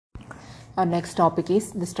Our next topic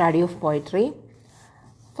is the study of poetry.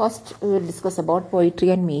 First, we will discuss about poetry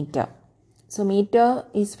and meter. So, meter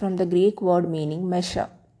is from the Greek word meaning measure.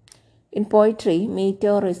 In poetry,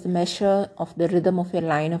 meter is the measure of the rhythm of a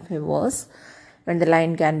line of a verse when the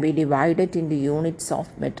line can be divided into units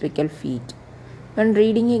of metrical feet. When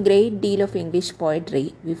reading a great deal of English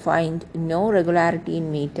poetry, we find no regularity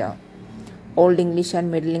in meter. Old English and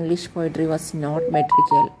Middle English poetry was not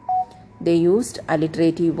metrical. They used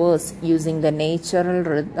alliterative verse using the natural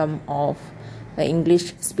rhythm of the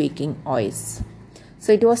English-speaking voice.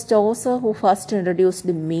 So it was Chaucer who first introduced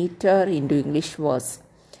the meter into English verse.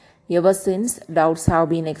 Ever since, doubts have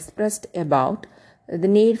been expressed about the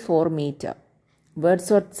need for meter.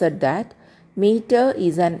 Wordsworth said that meter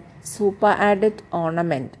is an superadded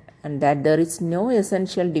ornament and that there is no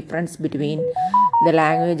essential difference between the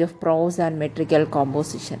language of prose and metrical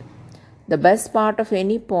composition. The best part of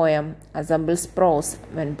any poem assembles prose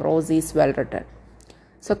when prose is well written.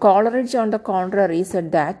 So Coleridge, on the contrary,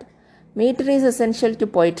 said that meter is essential to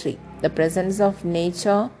poetry. The presence of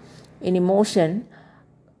meter in emotion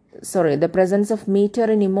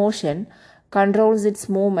controls its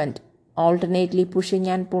movement, alternately pushing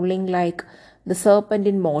and pulling like the serpent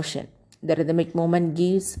in motion. The rhythmic movement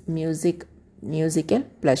gives musical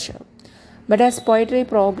pleasure. But as poetry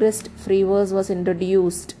progressed, free verse was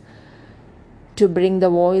introduced to bring the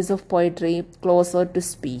voice of poetry closer to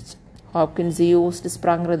speech. Hopkins used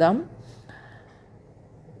sprung rhythm,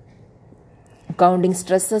 counting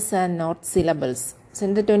stresses and not syllables. So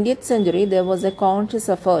in the 20th century, there was a conscious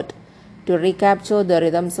effort to recapture the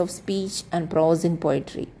rhythms of speech and prose in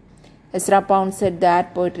poetry. Ezra Pound said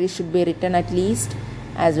that poetry should be written at least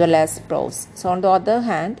as well as prose. So on the other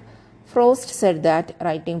hand, Frost said that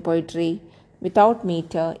writing poetry without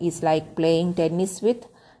meter is like playing tennis with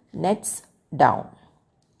nets down.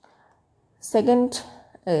 Second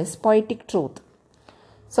is poetic truth.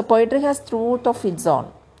 So poetry has truth of its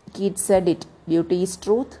own. Keats said it, beauty is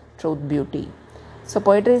truth, truth beauty. So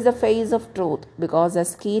poetry is the face of truth because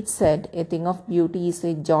as Keats said, a thing of beauty is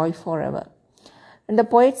a joy forever. And the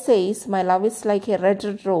poet says, my love is like a red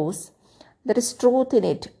rose. There is truth in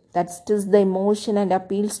it that stirs the emotion and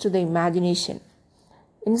appeals to the imagination.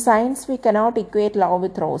 In science, we cannot equate love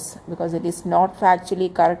with rose because it is not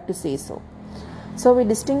factually correct to say so. So we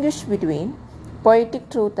distinguish between poetic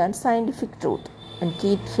truth and scientific truth. When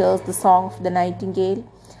Keats hears the song of the nightingale,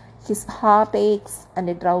 his heart aches and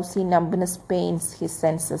a drowsy numbness pains his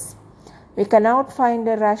senses. We cannot find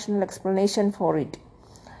a rational explanation for it.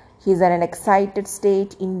 He is in an excited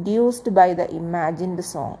state induced by the imagined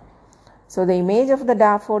song. So the image of the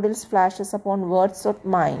daffodils flashes upon Wordsworth's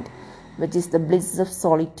mind, which is the bliss of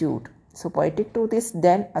solitude. So poetic truth is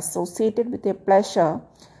then associated with a pleasure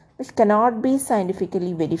which cannot be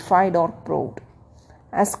scientifically verified or proved.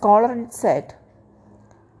 As Coleridge said,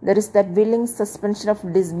 there is that willing suspension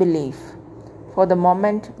of disbelief for the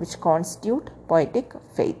moment which constitute poetic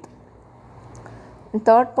faith. And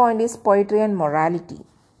third point is poetry and morality.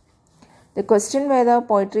 The question whether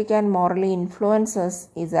poetry can morally influence us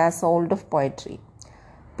is as old as poetry.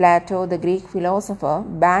 Plato, the Greek philosopher,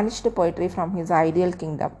 banished poetry from his ideal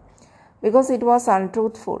kingdom because it was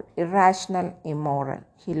untruthful, irrational, immoral.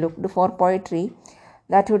 He looked for poetry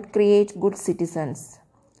that would create good citizens.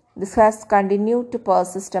 This has continued to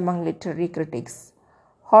persist among literary critics.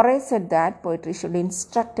 Horace said that poetry should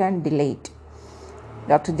instruct and delight.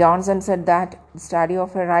 Dr. Johnson said that the duty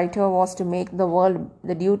of a writer was to make the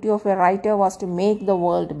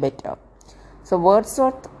world better. So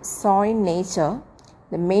Wordsworth saw in nature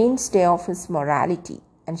the mainstay of his morality,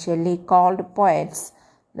 and Shelley called poets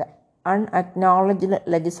the unacknowledged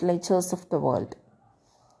legislatures of the world.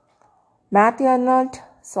 Matthew Arnold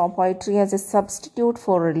saw poetry as a substitute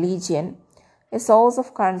for religion, a source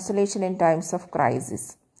of consolation in times of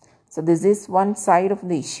crisis. So this is one side of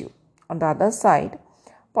the issue. On the other side,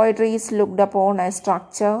 poetry is looked upon as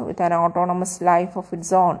structure with an autonomous life of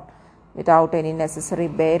its own, without any necessary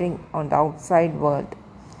bearing on the outside world,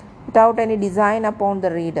 without any design upon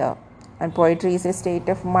the reader. And poetry is a state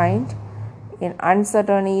of mind in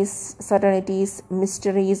uncertainties,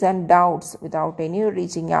 mysteries, and doubts, without any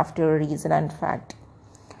reaching after reason and fact,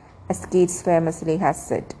 as Keats famously has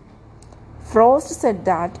said. Frost said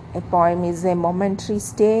that a poem is a momentary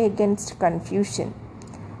stay against confusion.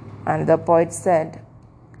 And the poet said,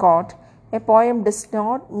 quote, a poem does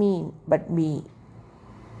not mean but be.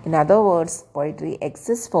 In other words, poetry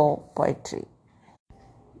exists for poetry.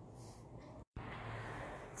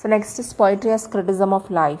 So next is poetry as criticism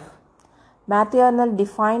of life. Matthew Arnold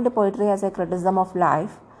defined poetry as a criticism of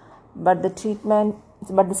life, but the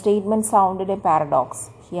statement sounded a paradox.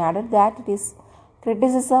 He added that it is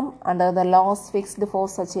Criticism under the laws fixed for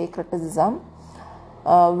such a criticism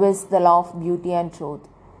was the law of beauty and truth.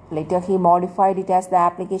 Later he modified it as the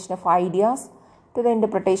application of ideas to the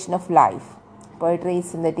interpretation of life. Poetry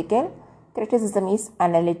is synthetical, criticism is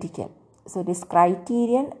analytical. So it is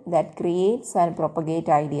criterion that creates and propagates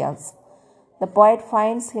ideas. The poet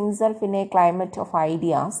finds himself in a climate of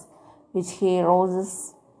ideas which he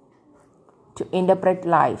uses to interpret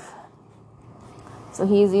life. So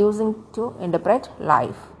he is using to interpret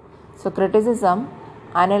life. So criticism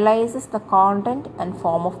analyzes the content and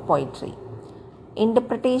form of poetry.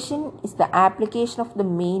 Interpretation is the application of the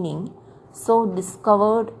meaning so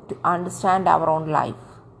discovered to understand our own life.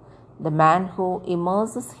 The man who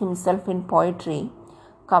immerses himself in poetry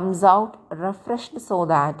comes out refreshed so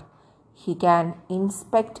that he can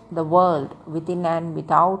inspect the world within and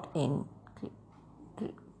without in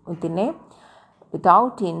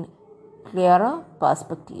clearer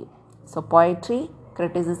perspective. So poetry,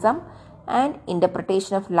 criticism and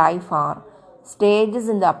interpretation of life are stages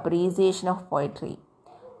in the appreciation of poetry.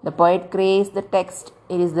 The poet creates the text.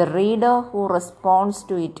 It is the reader who responds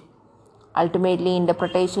to it. Ultimately,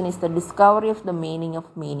 interpretation is the discovery of the meaning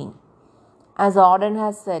of meaning. As Auden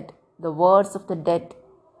has said, the words of the dead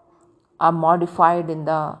are modified in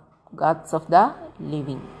the guts of the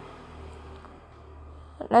living.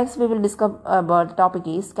 Next we will discuss about the topic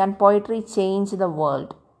is, can poetry change the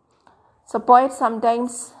world? So poets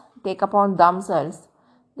sometimes take upon themselves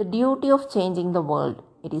the duty of changing the world.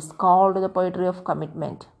 It is called the poetry of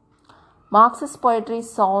commitment. Marxist poetry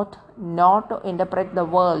sought not to interpret the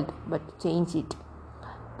world but to change it.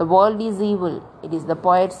 The world is evil. It is the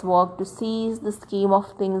poet's work to seize the scheme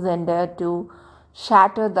of things and dare to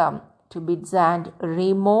shatter them to bits and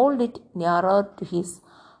remold it nearer to his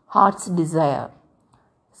heart's desire.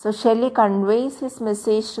 So Shelley conveys his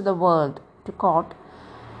message to the world to quote,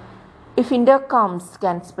 "If winter comes,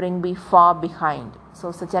 can spring be far behind?"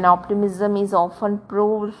 So such an optimism is often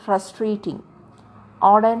proved frustrating.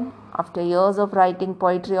 Auden, after years of writing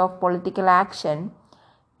poetry of political action,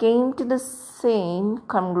 came to the same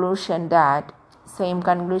conclusion that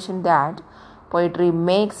poetry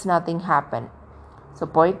makes nothing happen. So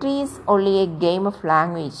poetry is only a game of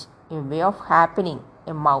language, a way of happening,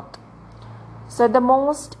 a mouth. So at the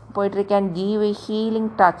most, poetry can give a healing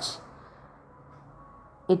touch.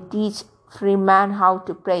 It teaches free man how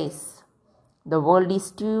to praise. The world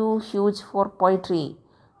is too huge for poetry,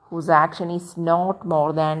 whose action is not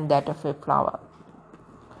more than that of a flower.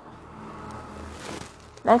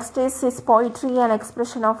 Next is poetry an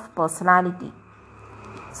expression of personality?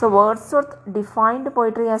 So Wordsworth defined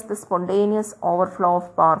poetry as the spontaneous overflow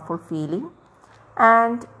of powerful feeling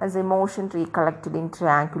and as emotion recollected in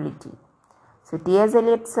tranquility. So T.S.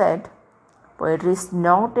 Eliot said, poetry is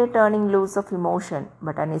not a turning loose of emotion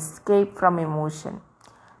but an escape from emotion.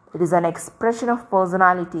 It is an expression of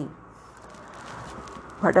personality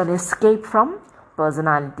but an escape from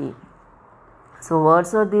personality. So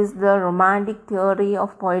Wordsworth is the romantic theory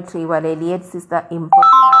of poetry while Eliot's is the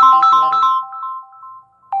impersonality theory.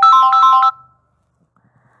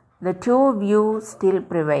 The two views still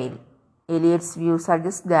prevail. Eliot's view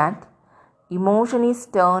suggests that emotion is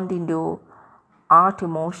turned into art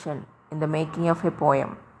emotion in the making of a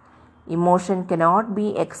poem. Emotion cannot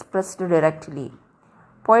be expressed directly.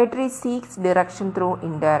 Poetry seeks direction through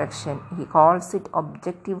indirection. He calls it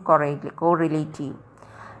objective correlative.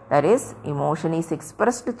 That is, emotion is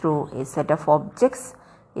expressed through a set of objects,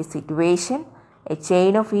 a situation, a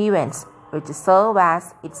chain of events which serve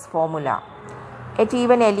as its formula. Yet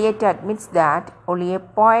even Eliot admits that only a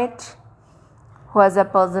poet who has a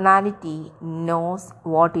personality knows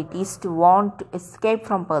what it is to want to escape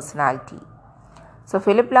from personality. So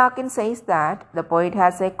Philip Larkin says that the poet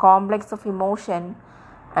has a complex of emotion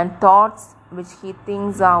and thoughts which he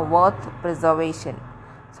thinks are worth preservation.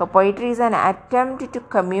 So poetry is an attempt to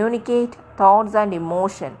communicate thoughts and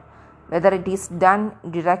emotion. Whether it is done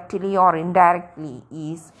directly or indirectly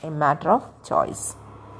is a matter of choice.